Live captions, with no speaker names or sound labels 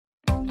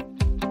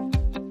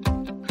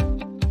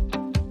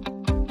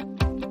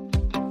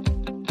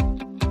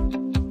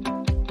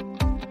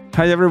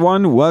Hi,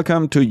 everyone.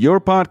 Welcome to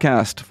your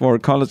podcast for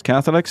college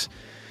Catholics.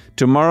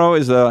 Tomorrow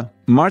is the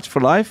March for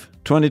Life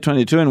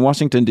 2022 in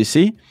Washington,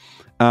 D.C.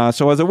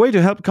 So as a way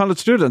to help college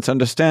students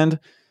understand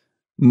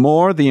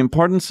more the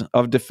importance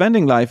of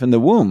defending life in the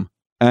womb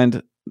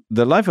and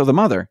the life of the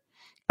mother,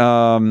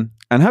 and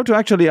how to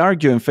actually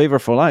argue in favor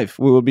for life,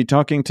 we will be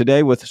talking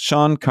today with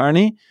Sean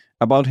Carney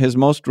about his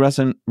most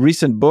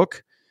recent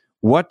book,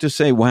 What to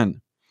Say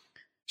When.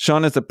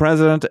 Sean is the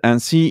president and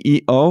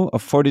CEO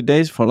of 40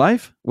 Days for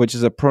Life, which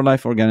is a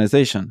pro-life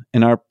organization.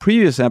 In our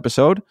previous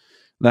episode,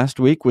 last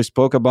week, we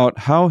spoke about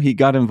how he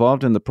got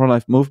involved in the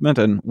pro-life movement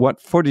and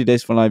what 40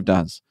 Days for Life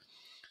does.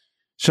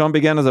 Sean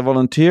began as a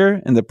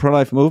volunteer in the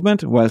pro-life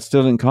movement while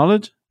still in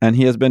college, and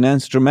he has been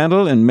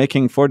instrumental in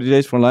making 40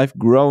 Days for Life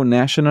grow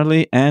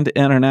nationally and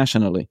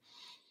internationally.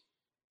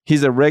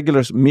 He's a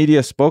regular media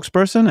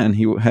spokesperson,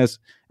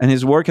 and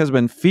his work has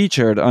been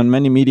featured on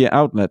many media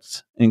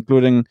outlets,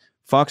 including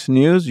Fox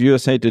News,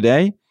 USA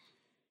Today,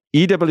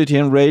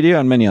 EWTN Radio,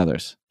 and many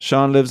others.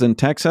 Sean lives in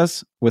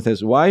Texas with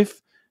his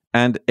wife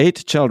and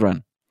 8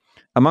 children.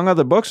 Among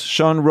other books,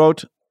 Sean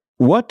wrote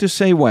What to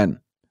Say When,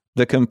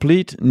 the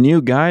complete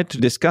new guide to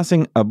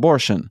discussing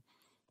abortion,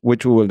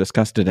 which we will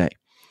discuss today.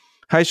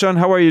 Hi, Sean.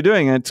 How are you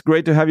doing? It's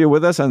great to have you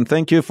with us, and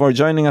thank you for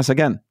joining us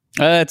again.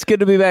 It's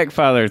good to be back,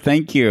 Father.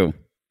 Thank you.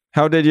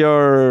 How did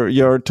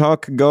your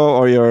talk go,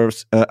 or your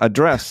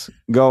address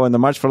go in the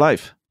March for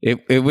Life?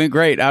 It went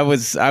great. I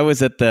was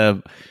at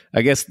the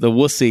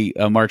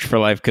wussy March for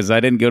Life because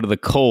I didn't go to the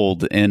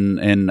cold in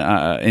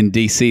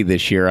DC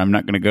this year. I'm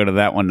not going to go to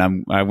that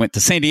one. I went to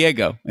San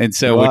Diego, and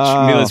so which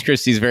Miles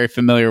Christi is very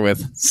familiar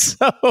with.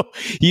 So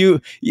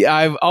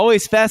I've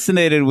always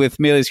fascinated with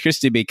Miles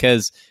Christi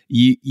because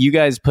you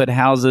guys put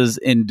houses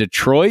in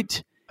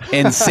Detroit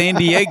and San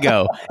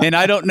Diego, and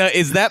I don't know,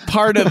 is that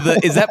part of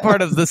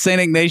the St.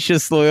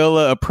 Ignatius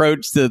Loyola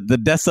approach to the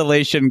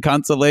desolation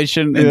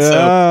consolation? And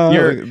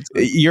so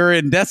you're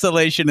in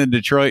desolation in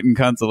Detroit and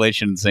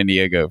consolation in San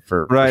Diego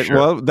for sure.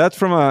 Well, that's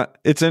from a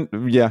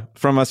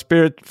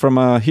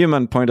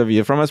human point of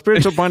view. From a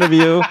spiritual point of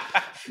view,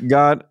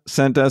 God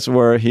sent us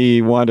where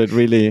He wanted.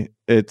 Really,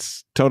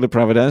 it's totally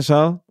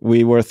providential.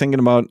 We were thinking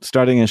about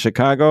starting in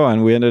Chicago,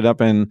 and we ended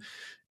up in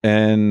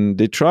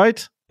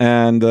Detroit.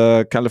 And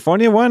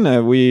California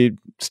one, we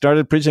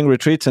started preaching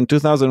retreats in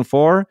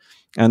 2004.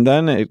 And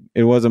then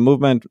it was a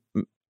movement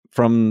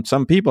from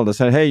some people that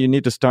said, hey, you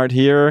need to start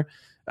here.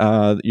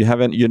 You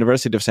have a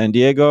University of San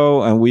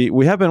Diego. And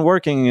we have been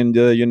working in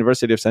the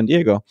University of San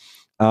Diego.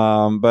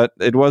 But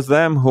it was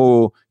them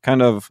who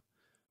kind of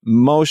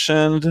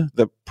motioned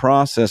the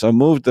process or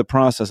moved the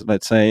process,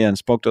 let's say, and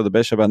spoke to the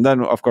bishop. And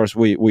then, of course,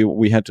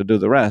 we had to do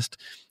the rest.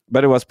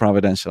 But it was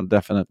providential,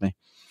 definitely.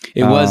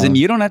 It was, and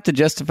you don't have to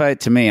justify it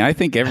to me. I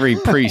think every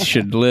priest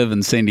should live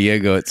in San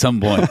Diego at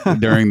some point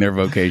during their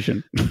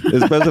vocation.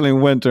 Especially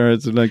in winter,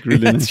 it's like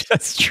really nice.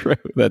 That's true.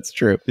 That's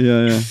true.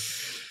 Yeah.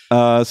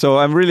 So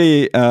I'm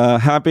really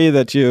happy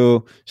that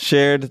you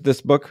shared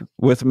this book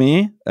with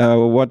me,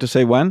 What to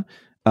Say When.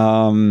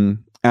 And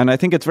I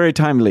think it's very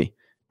timely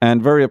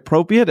and very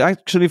appropriate,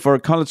 actually, for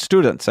college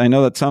students. I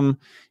know that some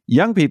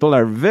young people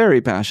are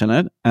very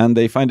passionate, and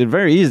they find it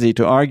very easy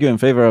to argue in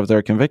favor of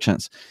their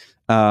convictions.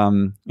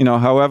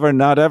 However,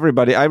 not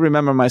everybody. I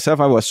remember myself,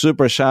 I was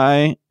super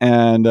shy,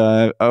 and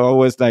I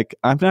always like,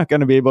 I'm not going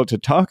to be able to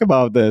talk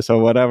about this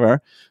or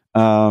whatever.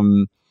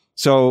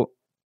 So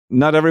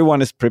not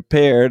everyone is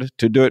prepared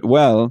to do it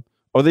well,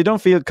 or they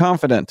don't feel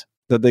confident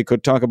that they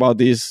could talk about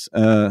these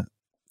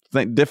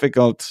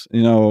difficult,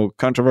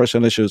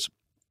 controversial issues.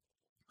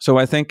 So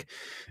I think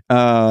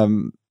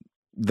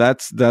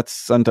that's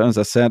sometimes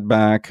a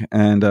setback,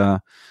 and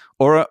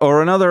or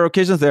on other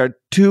occasions they are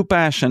too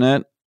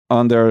passionate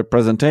on their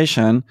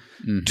presentation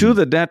to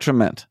the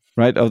detriment,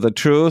 right, of the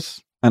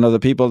truth and of the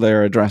people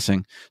they're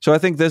addressing. So I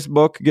think this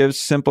book gives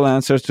simple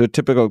answers to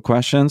typical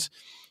questions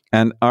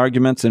and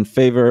arguments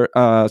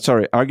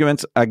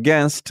arguments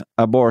against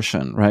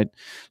abortion, right?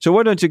 So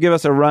why don't you give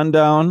us a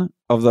rundown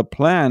of the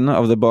plan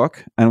of the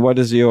book and what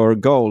is your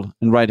goal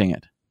in writing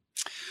it?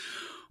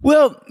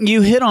 Well,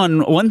 you hit on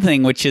one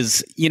thing, which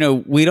is,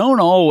 we don't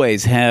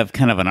always have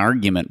kind of an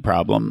argument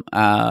problem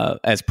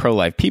as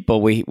pro-life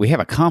people. We have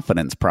a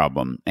confidence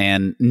problem.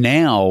 And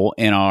now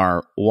in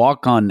our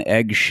walk on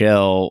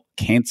eggshell,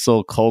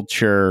 cancel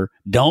culture,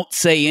 don't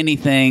say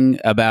anything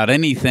about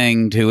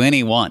anything to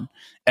anyone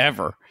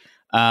ever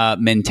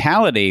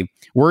mentality,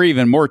 we're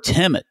even more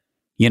timid,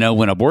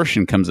 when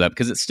abortion comes up,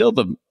 because it's still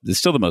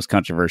the most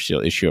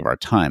controversial issue of our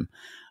time,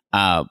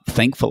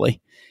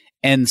 thankfully.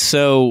 And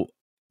so,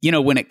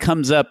 when it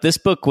comes up, this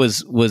book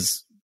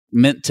was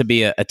meant to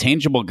be a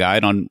tangible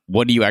guide on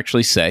what do you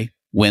actually say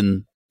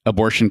when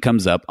abortion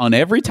comes up on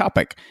every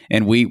topic.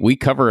 And we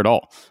cover it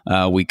all.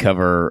 We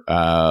cover,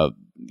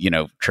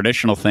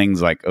 traditional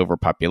things like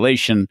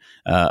overpopulation,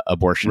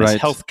 abortion as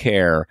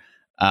healthcare,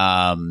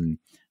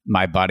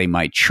 my body,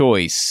 my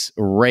choice,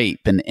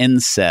 rape and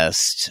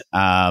incest,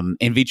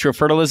 in vitro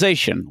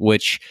fertilization,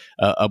 which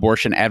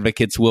abortion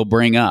advocates will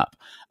bring up.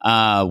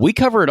 We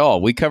cover it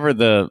all. We cover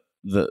the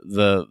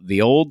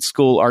the old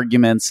school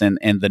arguments and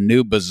the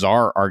new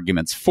bizarre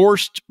arguments.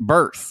 Forced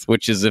birth,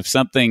 which is if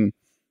something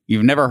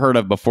you've never heard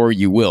of before,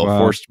 you will. Wow.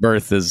 Forced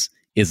birth is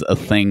a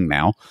thing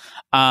now.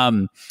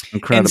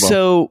 Incredible. And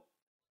so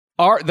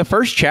the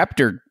first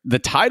chapter, the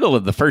title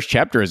of the first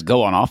chapter is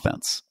Go on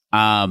Offense.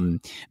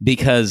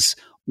 Because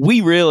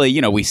we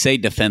really, we say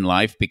defend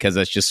life because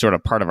that's just sort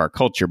of part of our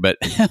culture, but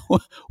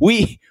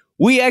we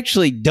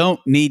actually don't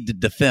need to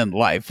defend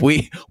life.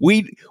 We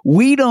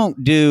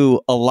don't do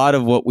a lot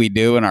of what we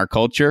do in our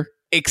culture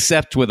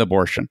except with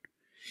abortion.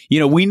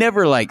 We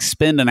never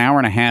spend an hour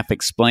and a half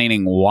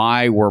explaining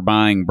why we're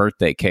buying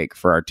birthday cake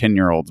for our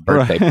 10-year-old's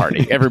birthday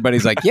party.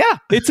 Everybody's like, yeah,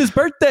 it's his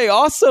birthday.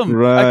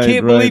 Awesome. I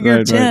can't believe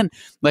you're 10.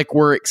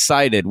 We're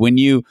excited. When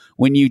you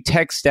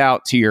text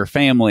out to your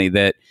family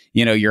that,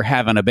 you're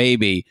having a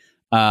baby,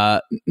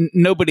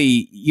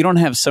 you don't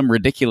have some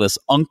ridiculous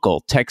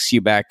uncle text you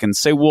back and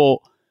say,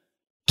 well,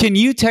 can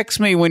you text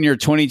me when you're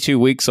 22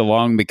 weeks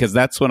along? Because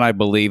that's when I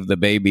believe the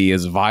baby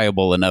is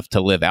viable enough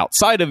to live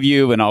outside of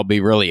you, and I'll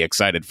be really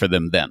excited for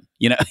them then.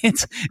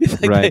 It's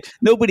right.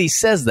 Nobody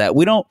says that.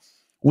 We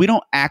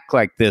don't act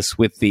like this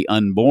with the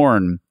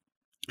unborn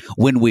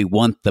when we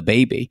want the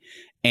baby.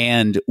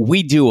 And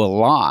we do a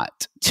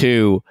lot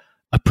to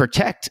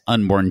protect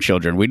unborn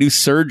children. We do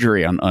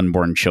surgery on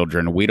unborn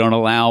children. We don't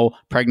allow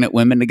pregnant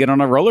women to get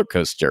on a roller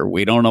coaster.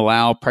 We don't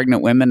allow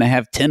pregnant women to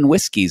have 10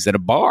 whiskeys at a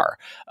bar.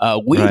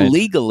 We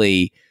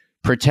legally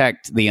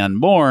protect the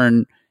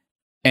unborn,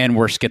 and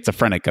we're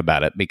schizophrenic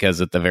about it because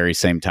at the very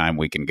same time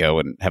we can go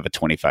and have a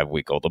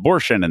 25-week-old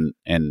abortion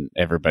and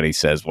everybody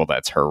says, well,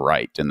 that's her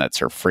right and that's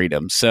her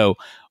freedom. So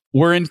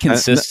we're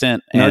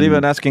inconsistent. Not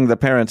even asking the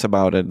parents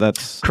about it.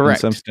 That's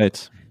correct.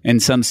 In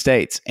some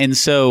states. And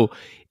so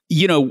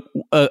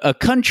a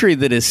country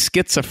that is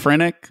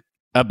schizophrenic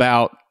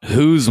about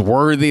who's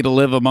worthy to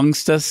live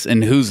amongst us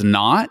and who's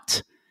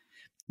not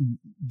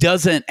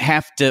doesn't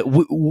have to.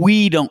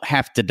 We don't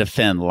have to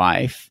defend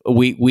life.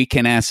 We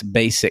can ask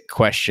basic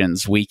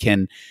questions. We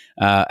can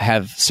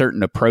have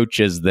certain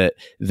approaches that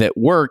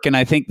work. And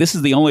I think this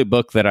is the only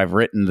book that I've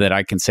written that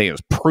I can say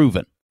is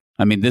proven.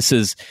 I mean,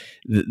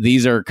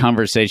 these are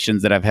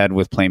conversations that I've had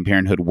with Planned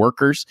Parenthood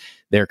workers.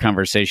 They're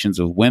conversations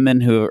with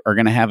women who are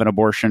going to have an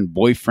abortion,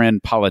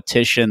 boyfriend,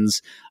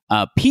 politicians.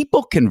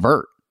 People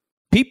convert.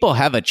 People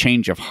have a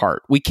change of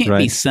heart. We can't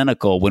be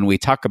cynical when we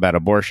talk about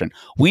abortion.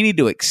 We need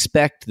to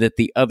expect that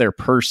the other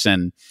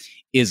person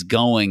is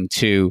going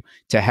to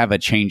have a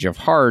change of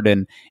heart.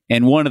 And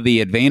one of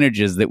the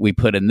advantages that we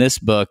put in this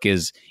book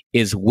is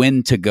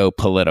when to go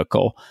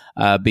political,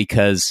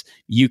 because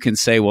you can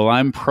say, well,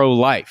 I'm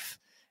pro-life.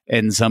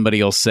 And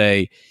somebody will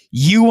say,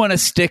 you want to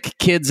stick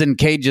kids in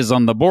cages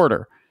on the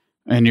border.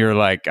 And you're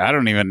like, I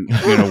don't even,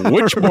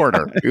 which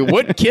border,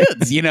 what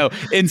kids,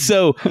 And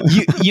so,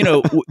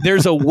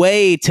 there's a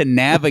way to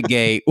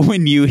navigate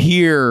when you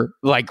hear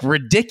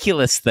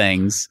ridiculous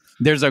things.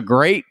 There's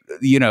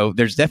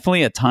there's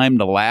definitely a time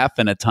to laugh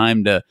and a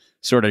time to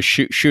sort of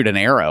shoot an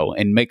arrow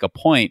and make a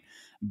point.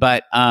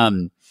 But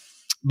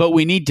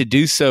we need to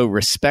do so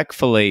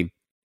respectfully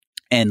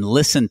and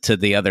listen to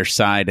the other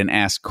side and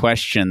ask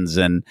questions.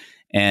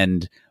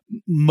 And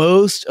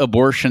most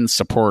abortion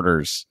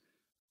supporters,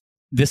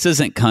 this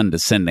isn't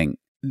condescending.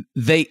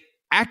 They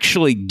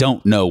actually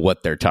don't know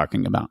what they're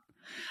talking about.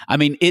 I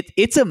mean,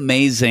 it's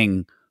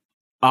amazing.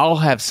 I'll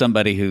have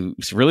somebody who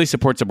really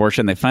supports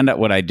abortion. They find out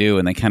what I do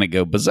and they kind of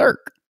go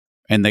berserk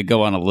and they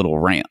go on a little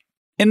rant.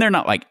 And they're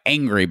not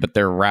angry, but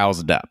they're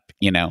roused up,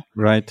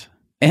 Right.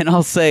 And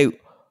I'll say,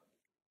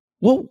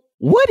 well,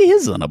 what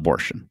is an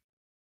abortion?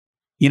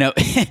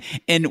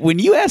 And when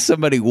you ask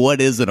somebody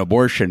what is an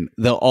abortion,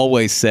 they'll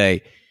always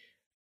say,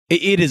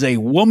 it is a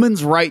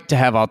woman's right to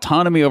have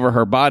autonomy over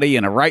her body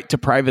and a right to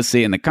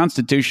privacy and the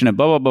Constitution and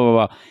blah, blah, blah,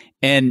 blah, blah.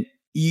 And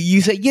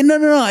you say,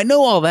 no, I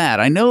know all that.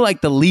 I know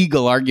the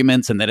legal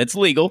arguments and that it's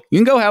legal. You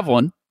can go have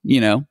one,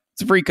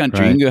 it's a free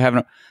country. You can go have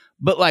it.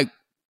 But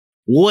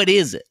what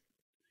is it?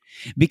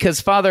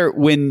 Because Father,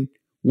 when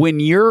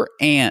your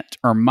aunt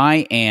or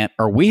my aunt,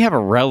 or we have a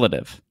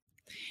relative,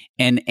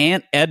 and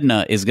Aunt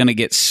Edna is going to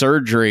get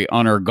surgery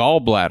on her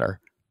gallbladder,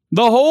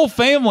 the whole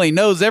family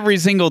knows every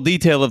single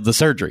detail of the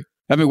surgery.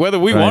 I mean, whether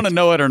we want to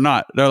know it or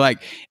not, they're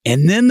like,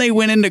 and then they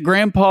went into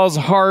Grandpa's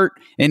heart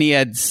and he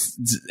had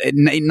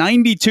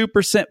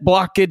 92%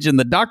 blockage and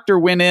the doctor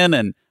went in,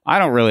 and I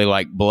don't really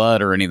like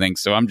blood or anything.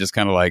 So I'm just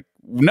kind of like,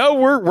 no,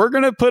 we're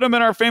going to put them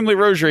in our family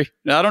rosary.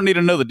 I don't need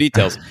to know the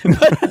details.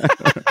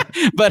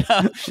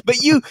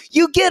 But you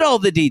get all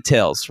the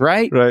details,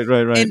 right?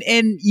 Right.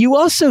 And you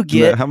also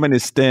get how many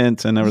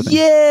stents and everything.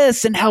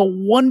 Yes, and how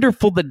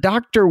wonderful the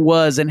doctor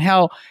was, and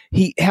how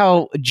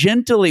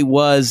gentle he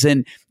was,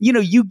 and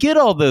you get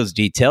all those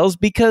details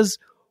because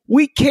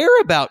we care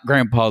about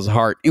Grandpa's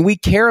heart and we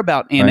care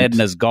about Aunt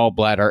Edna's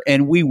gallbladder,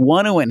 and we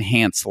want to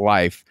enhance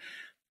life.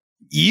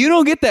 You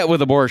don't get that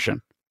with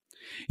abortion.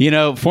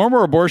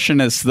 Former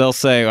abortionists, they'll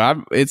say,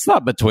 it's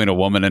not between a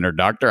woman and her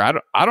doctor.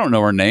 I don't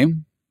know her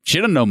name. She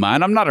doesn't know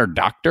mine. I'm not her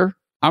doctor.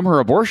 I'm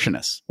her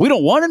abortionist. We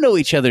don't want to know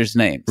each other's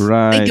names.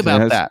 Right. Think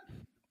about that.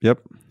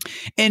 Yep.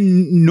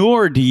 And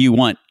nor do you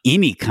want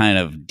any kind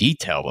of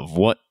detail of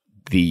what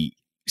the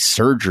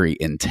surgery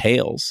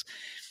entails.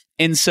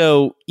 And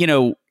so,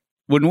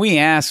 when we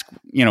ask,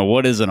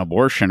 what is an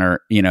abortion,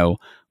 or,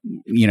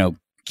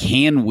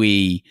 can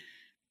we,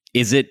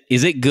 is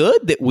it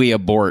good that we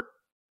abort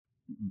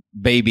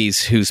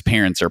babies whose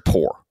parents are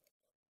poor?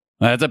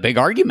 That's a big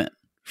argument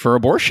for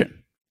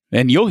abortion.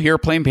 And you'll hear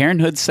Planned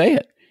Parenthood say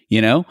it,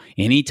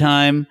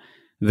 anytime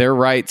their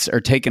rights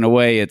are taken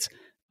away, it's,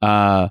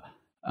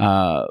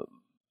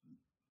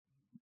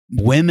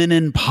 women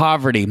in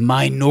poverty,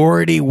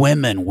 minority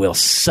women will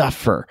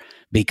suffer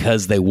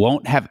because they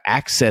won't have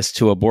access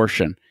to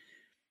abortion.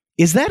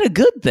 Is that a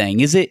good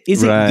thing? Is it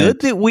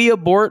good that we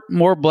abort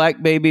more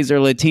Black babies or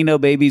Latino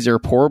babies or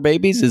poor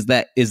babies? Is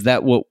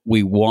that what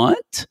we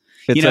want?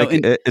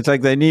 It's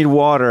like they need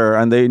water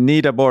and they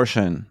need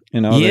abortion.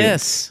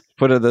 Yes.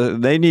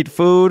 They need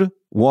food,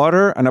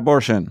 water, and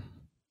abortion.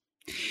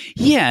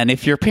 Yeah, and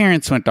if your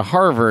parents went to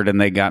Harvard and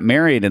they got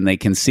married and they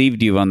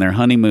conceived you on their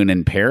honeymoon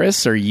in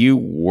Paris, are you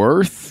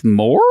worth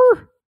more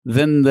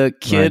than the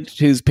kid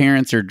whose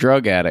parents are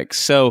drug addicts?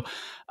 So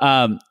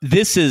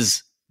this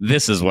is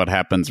what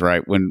happens,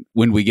 right? When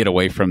we get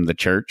away from the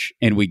church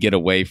and we get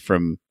away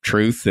from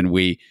truth, and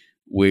we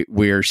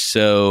are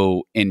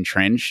so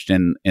entrenched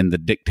in the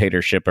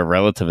dictatorship of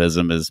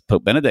relativism, as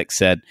Pope Benedict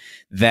said,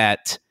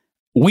 that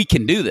we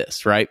can do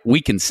this, right?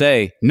 We can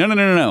say,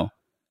 no.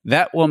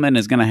 That woman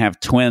is going to have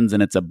twins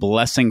and it's a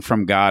blessing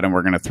from God and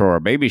we're going to throw our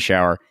baby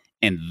shower.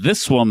 And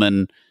this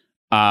woman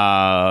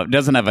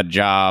doesn't have a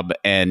job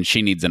and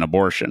she needs an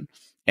abortion.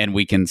 And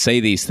we can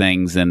say these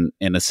things in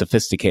a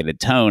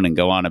sophisticated tone and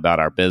go on about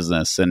our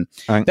business. And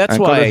that's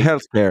why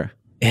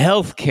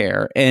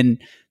healthcare.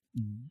 And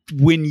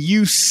when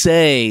you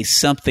say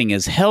something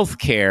is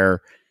healthcare,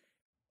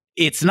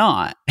 it's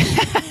not.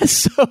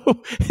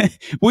 So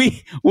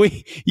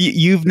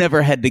you've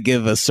never had to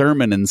give a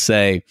sermon and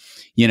say,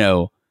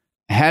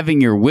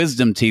 having your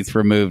wisdom teeth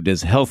removed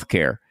is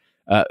healthcare.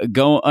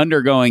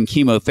 Undergoing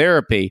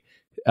chemotherapy,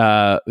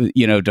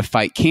 to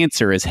fight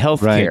cancer is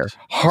healthcare. Right.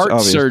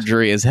 Heart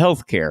surgery is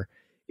healthcare.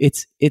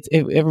 It's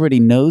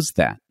everybody knows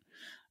that.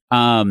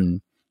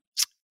 And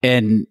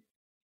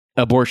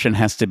abortion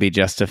has to be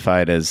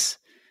justified as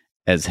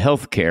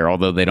healthcare,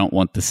 although they don't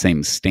want the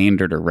same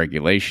standard or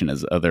regulation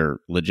as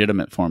other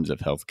legitimate forms of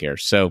healthcare.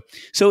 So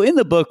in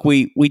the book,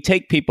 we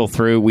take people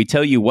through, we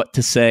tell you what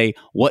to say,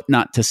 what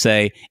not to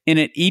say, and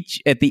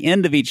at the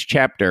end of each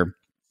chapter,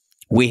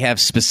 we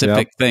have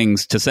specific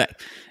things to say,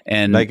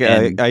 and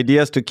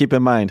ideas to keep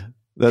in mind.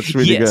 That's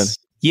really good.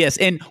 Yes,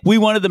 and we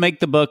wanted to make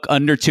the book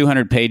under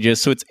 200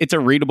 pages, so it's a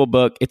readable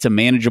book. It's a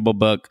manageable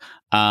book.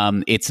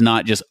 It's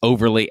not just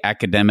overly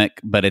academic,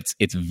 but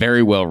it's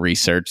very well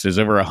researched. There's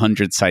over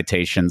 100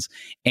 citations,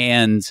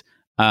 and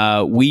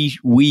we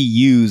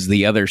use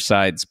the other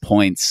side's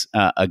points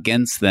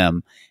against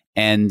them,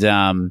 and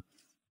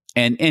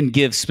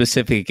give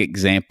specific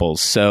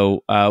examples.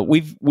 So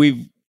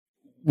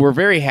we're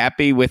very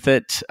happy with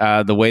it,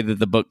 the way that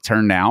the book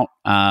turned out.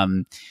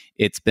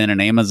 It's been an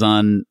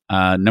Amazon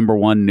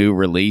 #1 new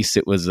release.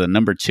 It was a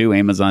 #2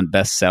 Amazon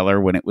bestseller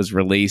when it was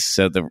released.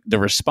 So the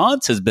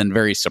response has been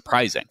very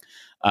surprising,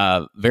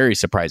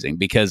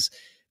 because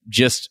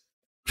just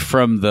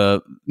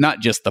from not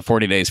just the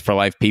 40 Days for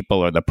Life people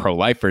or the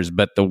pro-lifers,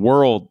 but the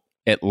world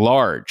at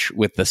large,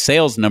 with the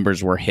sales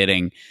numbers we're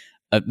hitting,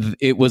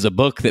 it was a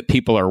book that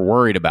people are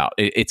worried about.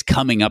 It's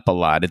coming up a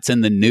lot. It's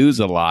in the news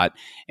a lot,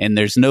 and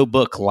there's no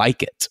book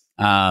like it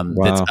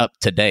that's up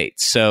to date.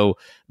 So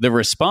the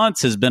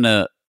response has been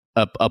a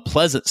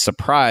pleasant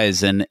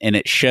surprise, and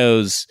it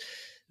shows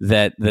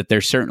that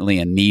there's certainly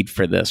a need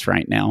for this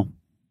right now.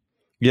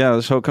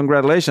 Yeah, so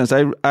congratulations.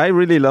 I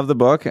really love the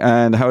book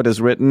and how it is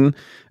written.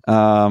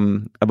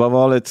 Above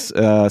all, it's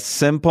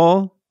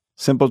simple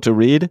to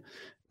read.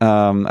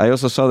 I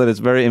also saw that it's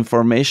very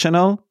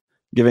informational,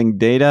 giving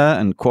data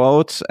and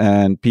quotes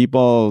and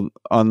people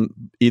on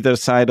either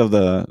side of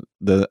the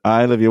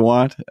aisle, if you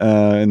want,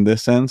 in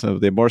this sense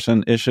of the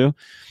abortion issue.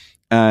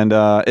 And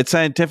it's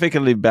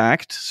scientifically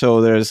backed,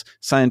 so there's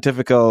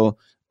scientific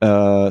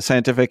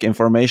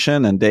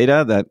information and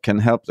data that can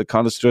help the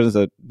college students,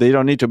 that they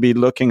don't need to be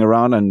looking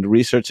around and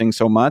researching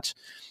so much,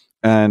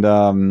 and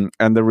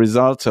the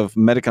results of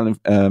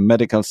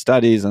medical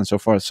studies and so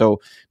forth.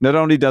 So not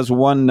only does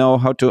one know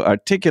how to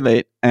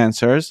articulate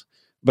answers,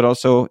 but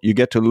also you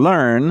get to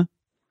learn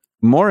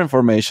more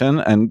information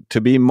and to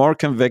be more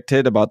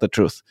convicted about the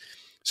truth.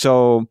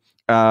 So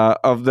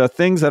of the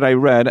things that I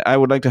read, I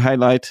would like to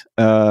highlight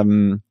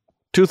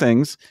two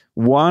things.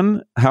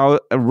 One, how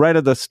right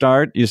at the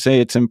start, you say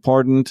it's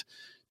important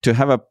to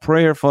have a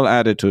prayerful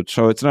attitude.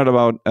 So it's not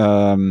about,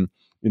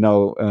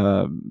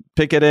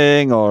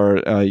 picketing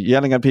or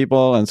yelling at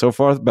people and so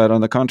forth, but on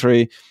the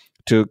contrary,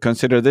 to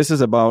consider this is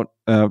about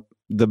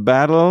the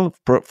battle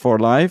for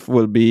life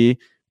will be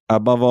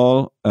above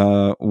all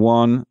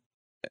won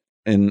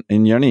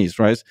in your knees,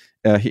 right?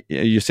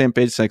 You say on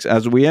page 6,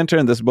 as we enter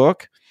in this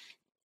book,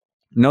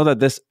 know that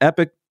this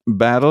epic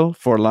battle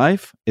for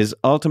life is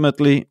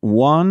ultimately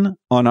won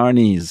on our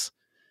knees.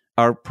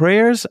 our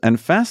prayers and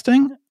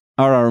fasting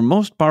are our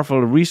most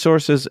powerful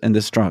resources in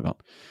the struggle.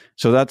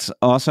 So that's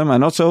awesome.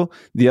 And also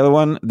the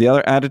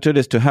other attitude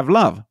is to have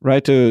love,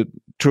 right? To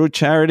true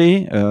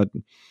charity,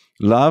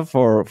 love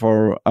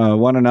for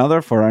one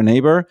another, for our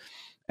neighbor.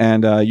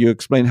 And you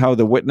explained how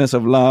the witness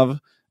of love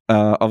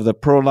of the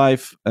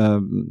pro-life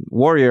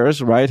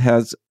warriors, right,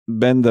 has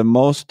been the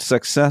most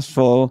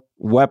successful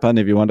weapon,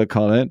 if you want to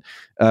call it,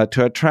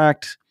 to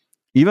attract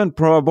even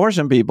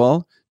pro-abortion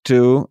people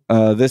to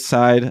this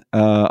side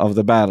of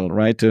the battle,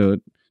 right?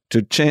 To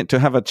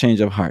have a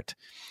change of heart.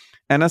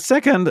 And a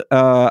second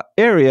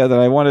area that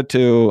I wanted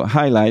to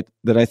highlight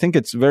that I think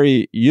it's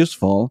very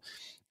useful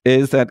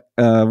is that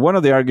one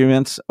of the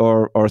arguments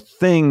or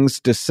things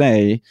to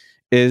say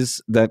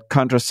is that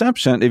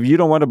contraception, if you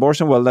don't want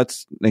abortion, well,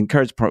 let's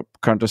encourage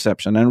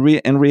contraception. And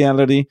in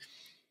reality,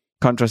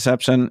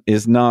 contraception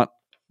is not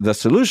the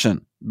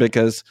solution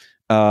because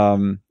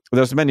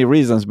there's many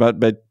reasons,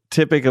 but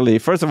typically,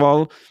 first of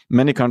all,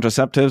 many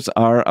contraceptives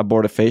are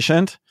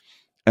abortifacient.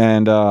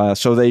 And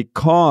so they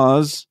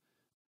cause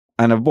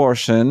an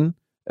abortion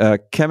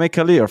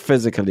chemically or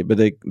physically, but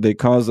they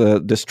cause a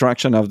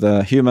destruction of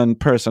the human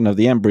person, of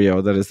the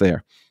embryo that is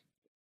there.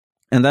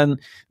 And then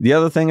the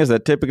other thing is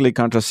that typically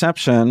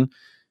contraception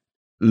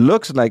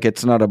looks like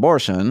it's not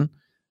abortion,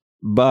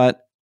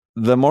 but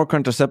the more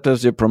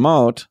contraceptives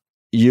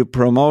you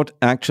promote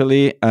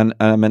actually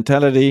a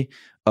mentality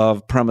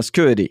of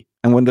promiscuity.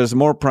 And when there's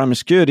more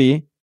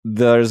promiscuity,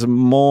 there's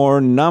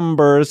more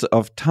numbers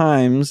of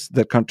times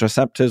that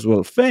contraceptives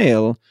will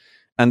fail,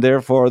 and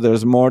therefore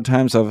there's more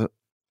times of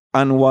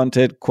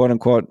unwanted,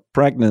 quote-unquote,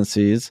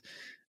 pregnancies,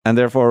 and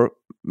therefore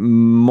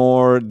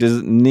more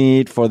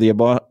need for the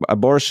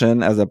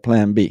abortion as a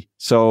plan B.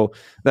 So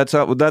that's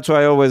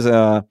why I always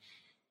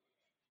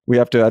we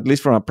have to, at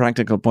least from a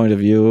practical point of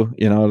view,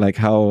 like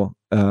how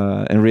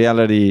in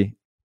reality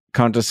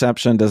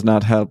contraception does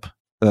not help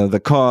the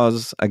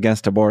cause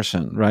against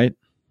abortion, right?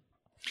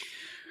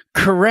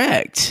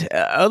 Correct.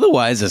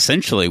 Otherwise,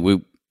 essentially,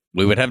 we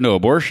would have no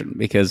abortion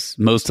because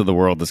most of the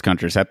world is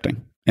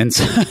contracepting, and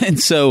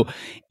so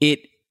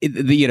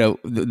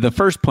the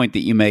first point that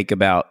you make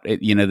about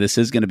it, this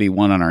is going to be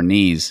one on our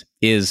knees,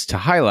 is to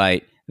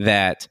highlight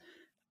that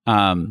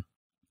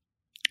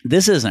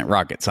this isn't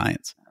rocket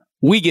science.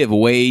 We give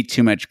way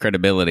too much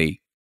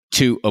credibility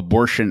to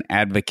abortion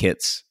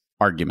advocates'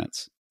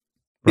 arguments.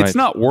 Right. It's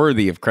not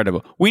worthy of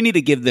credibility. We need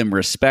to give them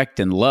respect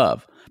and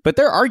love, but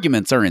their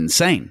arguments are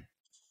insane.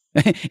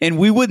 And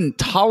we wouldn't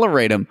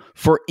tolerate them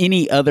for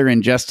any other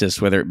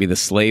injustice, whether it be the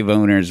slave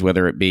owners,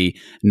 whether it be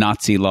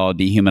Nazi law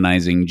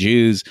dehumanizing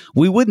Jews.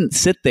 We wouldn't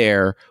sit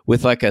there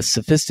with like a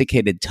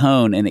sophisticated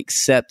tone and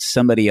accept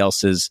somebody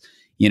else's,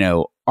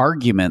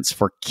 arguments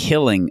for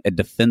killing a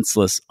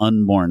defenseless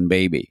unborn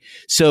baby.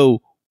 So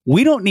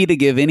we don't need to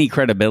give any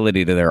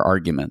credibility to their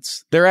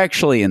arguments. They're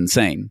actually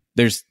insane.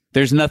 There's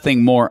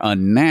nothing more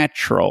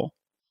unnatural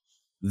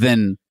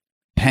than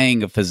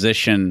paying a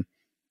physician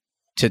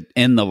to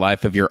end the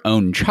life of your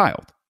own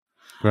child.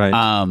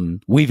 Right.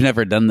 We've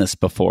never done this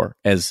before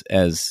as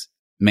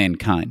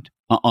mankind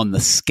on the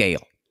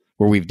scale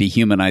where we've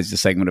dehumanized a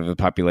segment of the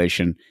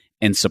population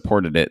and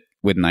supported it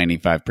with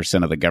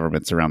 95% of the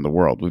governments around the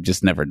world. We've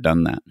just never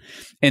done that.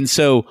 And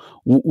so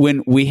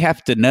when we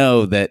have to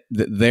know that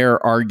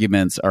their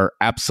arguments are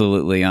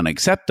absolutely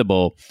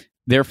unacceptable,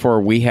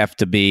 therefore we have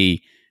to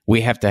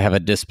have a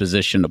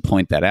disposition to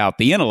point that out.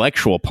 The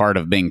intellectual part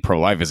of being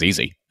pro-life is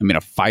easy. I mean,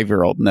 a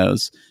 5-year-old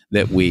knows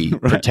that we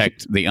right.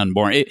 protect the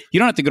unborn. You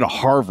don't have to go to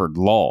Harvard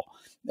Law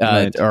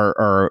right.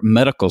 or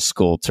medical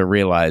school to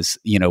realize,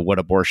 what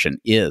abortion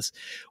is,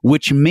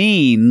 which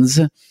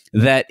means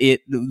that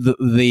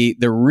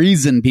the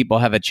reason people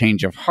have a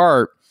change of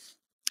heart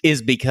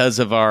is because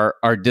of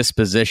our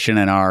disposition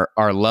and our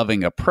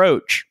loving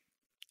approach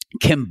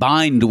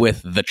combined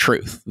with the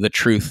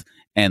truth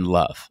and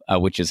love,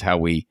 which is how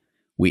we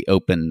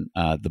open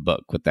the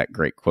book with that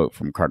great quote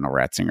from Cardinal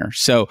Ratzinger.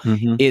 So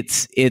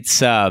it's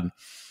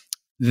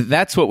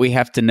that's what we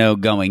have to know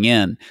going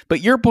in.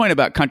 But your point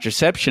about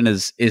contraception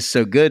is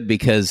so good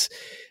because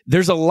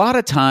there's a lot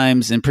of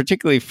times, and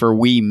particularly for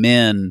we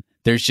men,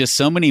 there's just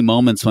so many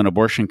moments when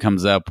abortion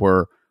comes up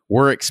where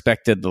we're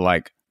expected to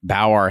like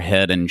bow our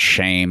head in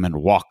shame and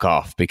walk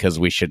off because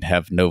we should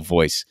have no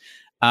voice.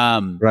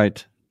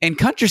 Right. And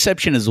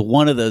contraception is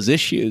one of those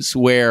issues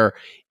where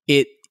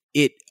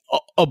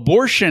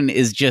abortion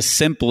is just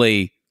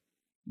simply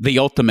the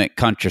ultimate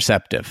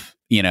contraceptive,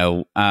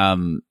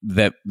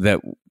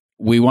 that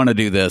we want to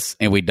do this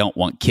and we don't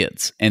want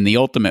kids. And the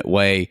ultimate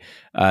way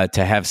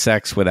to have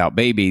sex without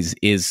babies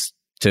is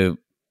to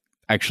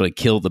actually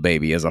kill the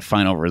baby as a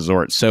final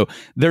resort. So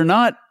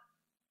the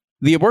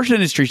abortion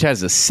industry tries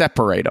to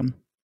separate them.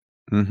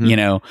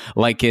 Mm-hmm.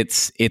 Like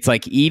it's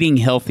like eating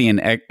healthy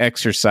and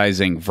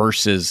exercising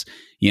versus,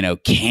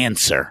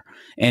 cancer.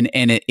 And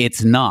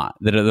it's not.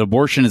 That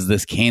abortion is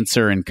this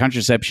cancer and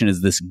contraception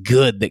is this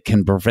good that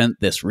can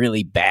prevent this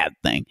really bad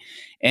thing.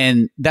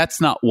 And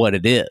that's not what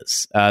it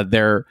is.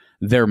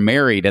 They're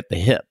married at the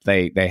hip.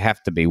 They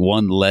have to be.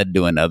 One led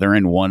to another,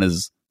 and one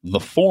is the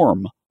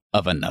form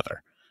of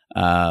another.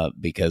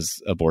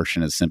 Because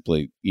abortion is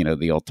simply,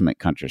 the ultimate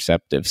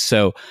contraceptive.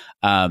 So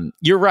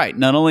you're right.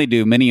 Not only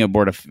do many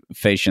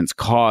abortifacients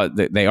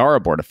they are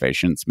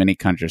abortifacients, many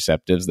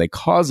contraceptives, they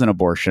cause an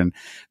abortion,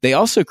 they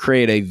also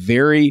create a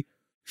very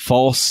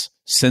false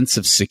sense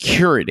of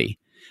security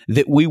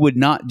that we would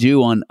not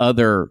do on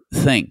other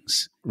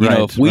things.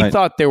 If we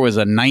thought there was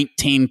a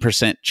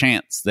 19%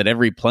 chance that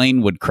every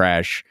plane would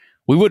crash,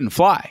 we wouldn't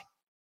fly.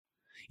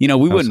 We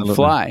wouldn't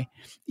fly.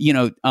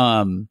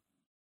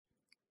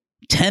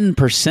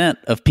 10%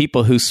 of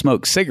people who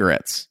smoke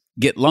cigarettes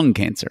get lung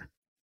cancer.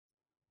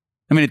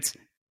 I mean,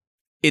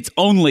 it's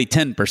only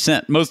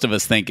 10%. Most of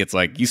us think it's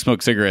like you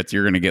smoke cigarettes,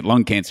 you're going to get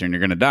lung cancer and you're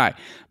going to die.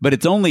 But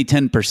it's only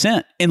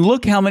 10%. And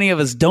look how many of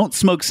us don't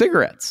smoke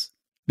cigarettes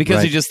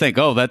because you just think,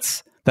 oh,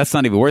 that's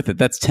not even worth it.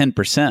 That's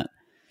 10%.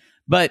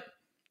 But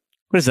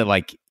what is it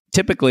like?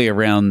 Typically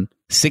around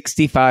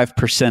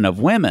 65% of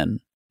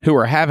women who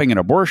are having an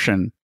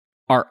abortion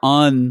are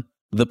on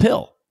the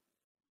pill.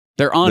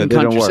 They're on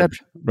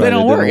contraception. They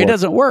don't work. It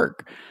doesn't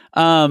work.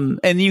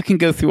 And you can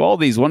go through all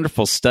these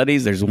wonderful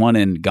studies. There's one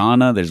in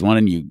Ghana. There's one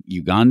in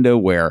Uganda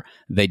where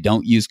they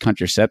don't use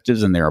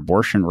contraceptives and their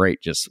abortion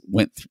rate just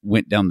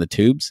went down the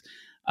tubes.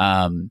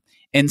 And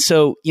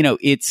so,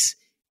 it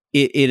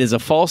is a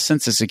false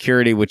sense of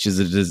security, which is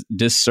a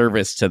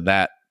disservice to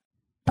that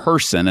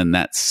person and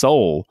that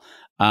soul.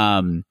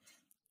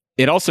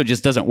 It also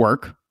just doesn't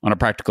work on a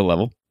practical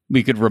level.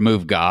 We could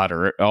remove God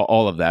or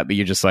all of that, but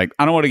you're just like,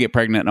 I don't want to get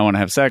pregnant and I want to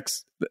have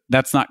sex.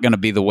 That's not going to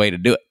be the way to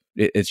do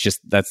it. It's just,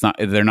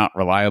 they're not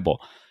reliable.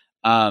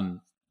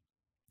 And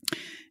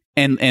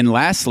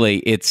lastly,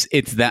 it's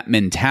that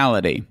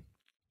mentality,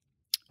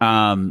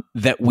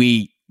 that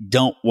we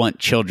don't want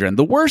children.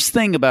 The worst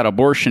thing about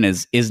abortion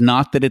is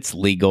not that it's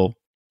legal.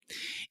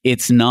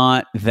 It's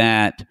not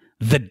that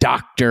the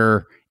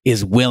doctor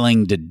is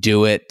willing to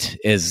do it,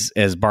 as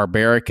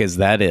barbaric as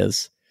that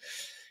is.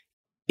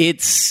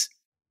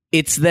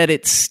 It's that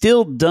it's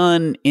still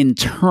done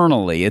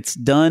internally. It's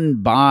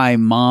done by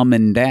mom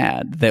and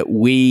dad, that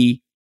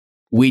we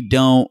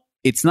don't,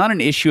 it's not an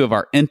issue of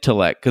our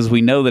intellect because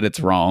we know that it's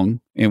wrong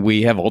and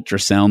we have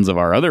ultrasounds of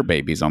our other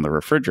babies on the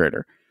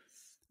refrigerator,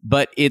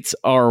 but it's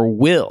our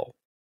will,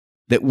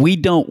 that we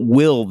don't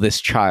will this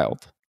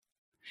child.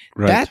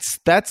 Right.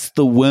 That's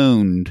the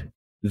wound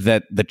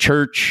that the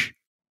church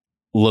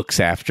looks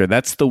after.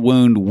 That's the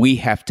wound we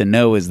have to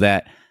know, is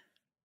that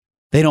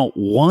they don't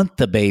want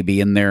the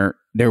baby and they're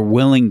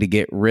willing to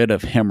get rid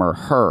of him or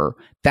her.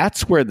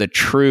 That's where the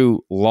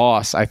true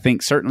loss, I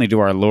think, certainly to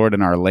our Lord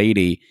and Our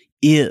Lady,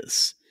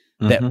 is.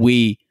 Mm-hmm. That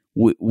we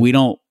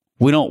don't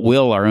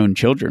will our own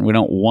children. We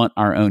don't want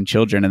our own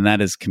children, and that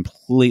is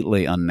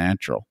completely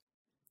unnatural.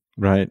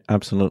 Right.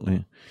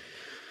 Absolutely.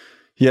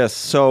 Yes.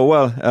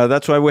 So,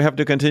 that's why we have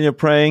to continue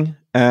praying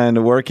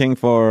and working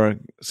for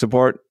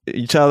support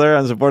each other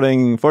and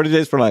supporting 40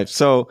 Days for Life.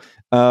 So,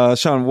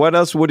 Sean, what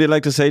else would you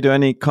like to say to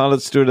any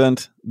college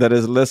student that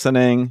is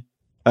listening?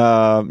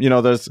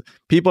 There's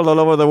people all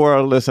over the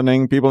world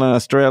listening, people in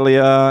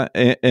Australia,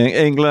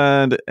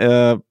 England,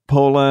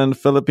 Poland,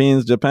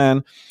 Philippines,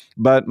 Japan,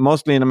 but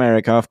mostly in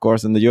America, of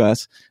course, in the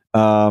US.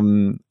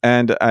 And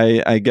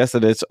I guess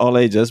that it's all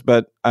ages,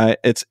 but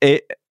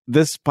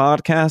this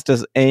podcast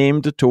is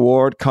aimed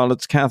toward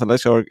college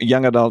Catholics or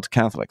young adult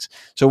Catholics.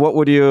 So what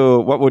would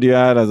you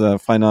add as a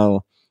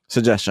final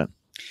suggestion?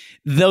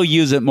 They'll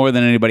use it more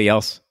than anybody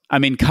else. I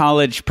mean,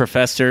 college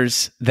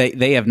professors,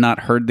 they have not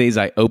heard these.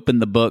 I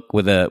opened the book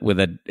with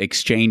a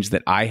exchange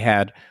that I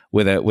had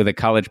with a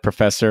college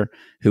professor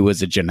who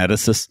was a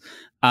geneticist.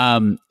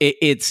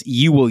 It's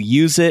you will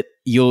use it.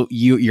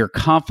 Your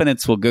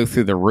confidence will go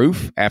through the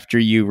roof after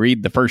you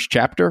read the first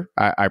chapter.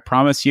 I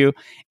promise you,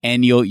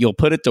 and you'll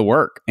put it to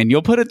work, and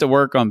you'll put it to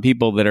work on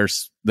people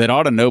that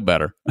ought to know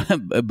better,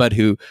 but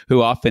who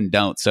often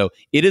don't. So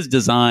it is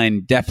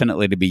designed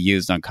definitely to be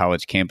used on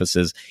college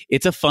campuses.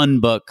 It's a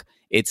fun book.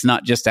 It's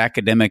not just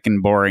academic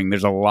and boring.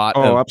 There's a lot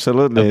of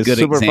absolutely. Of good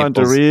it's super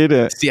examples. Fun to read.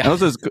 Yeah.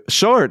 It's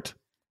short.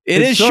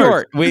 It's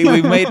short. We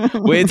made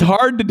it's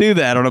hard to do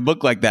that on a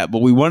book like that,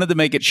 but we wanted to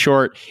make it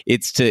short.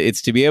 It's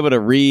to be able to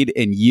read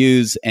and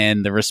use,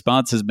 and the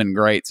response has been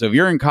great. So if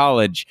you're in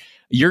college,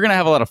 you're going to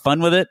have a lot of fun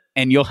with it,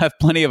 and you'll have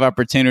plenty of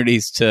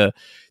opportunities to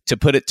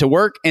put it to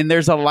work. And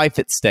there's a life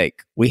at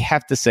stake. We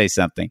have to say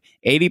something.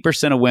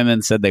 80% of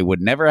women said they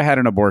would never have had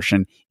an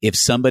abortion if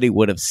somebody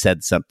would have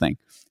said something.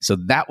 So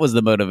that was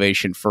the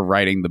motivation for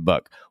writing the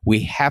book.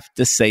 We have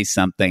to say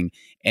something,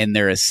 and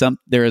there is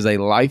a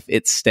life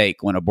at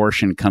stake when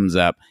abortion comes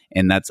up,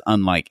 and that's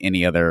unlike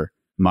any other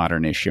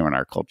modern issue in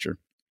our culture.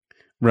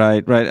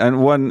 Right.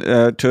 And one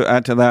to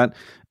add to that,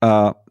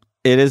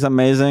 it is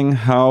amazing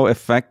how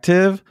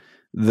effective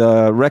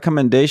the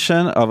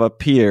recommendation of a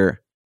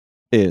peer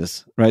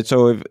is. Right.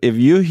 So if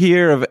you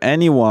hear of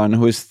anyone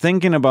who is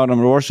thinking about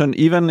abortion,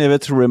 even if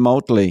it's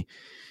remotely,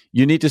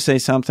 you need to say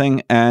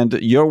something, and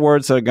your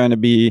words are going to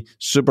be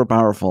super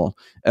powerful.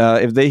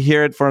 If they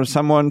hear it from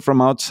someone from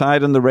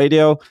outside on the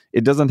radio,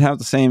 it doesn't have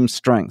the same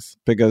strength,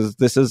 because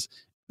this is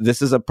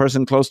this is a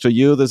person close to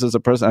you. This is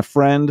a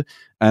friend.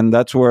 And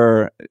that's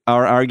where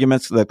our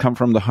arguments that come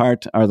from the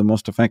heart are the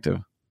most effective.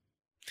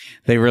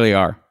 They really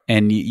are.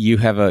 And you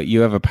have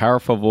a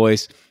powerful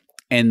voice,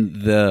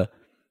 and the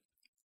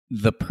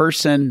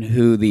person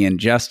who the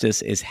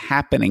injustice is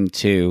happening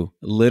to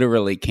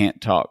literally can't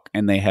talk,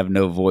 and they have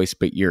no voice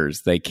but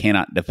yours. They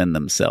cannot defend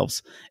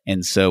themselves.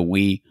 And so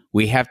we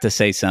have to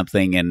say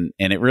something, and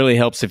it really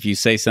helps if you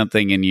say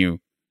something and you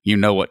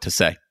know what to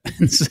say.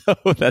 And so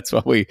that's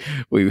why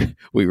we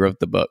wrote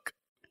the book.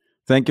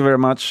 Thank you very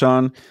much,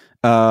 Sean.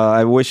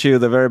 I wish you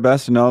the very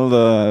best in all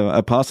the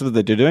apostolate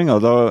that you're doing,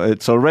 although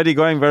it's already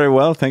going very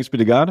well. Thanks be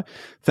to God.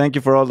 Thank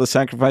you for all the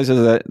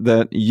sacrifices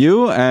that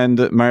you and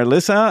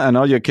Marilisa and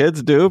all your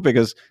kids do,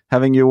 because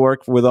having you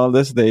work with all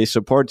this, they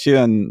support you,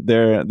 and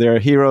they're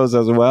heroes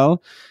as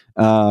well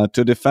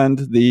to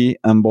defend the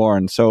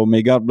unborn. So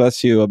may God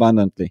bless you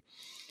abundantly.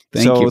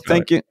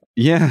 Thank you.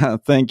 Yeah,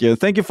 thank you.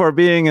 Thank you for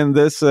being in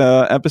this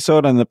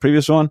episode and the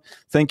previous one.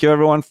 Thank you,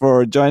 everyone,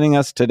 for joining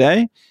us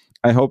today.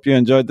 I hope you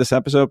enjoyed this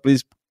episode.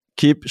 Please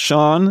keep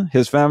Sean,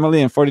 his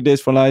family, and 40 Days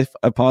for Life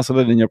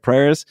Apostolate in your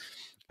prayers.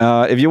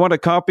 If you want a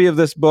copy of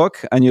this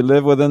book and you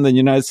live within the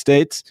United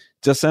States,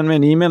 just send me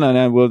an email and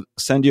I will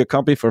send you a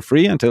copy for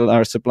free until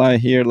our supply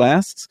here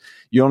lasts.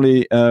 You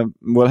only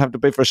will have to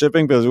pay for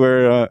shipping because we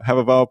have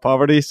a vow of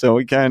poverty, so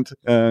we can't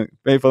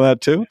pay for that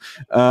too.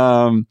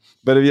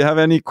 But if you have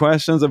any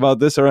questions about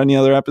this or any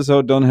other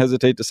episode, don't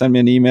hesitate to send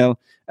me an email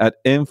at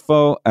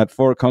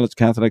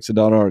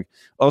info@forcollegecatholics.org.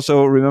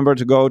 Also, remember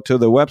to go to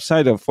the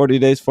website of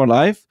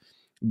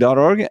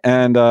 40daysforlife.org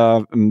and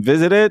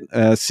visit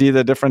it, see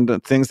the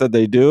different things that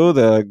they do,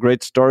 the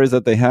great stories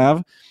that they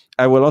have.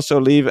 I will also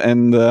leave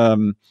in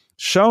the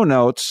show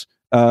notes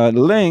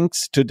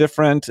links to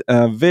different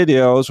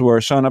videos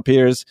where Sean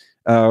appears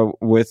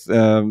with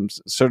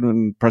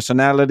certain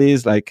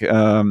personalities like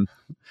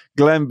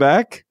Glenn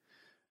Beck,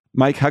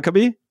 Mike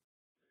Huckabee,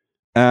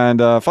 and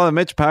Father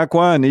Mitch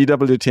Pacwa and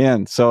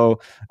EWTN. So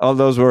all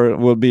those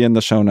will be in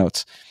the show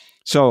notes.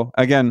 So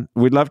again,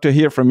 we'd love to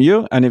hear from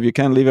you. And if you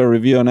can, leave a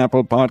review on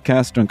Apple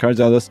Podcasts to encourage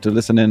others to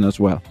listen in as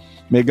well.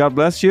 May God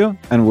bless you,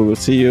 and we will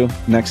see you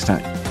next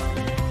time.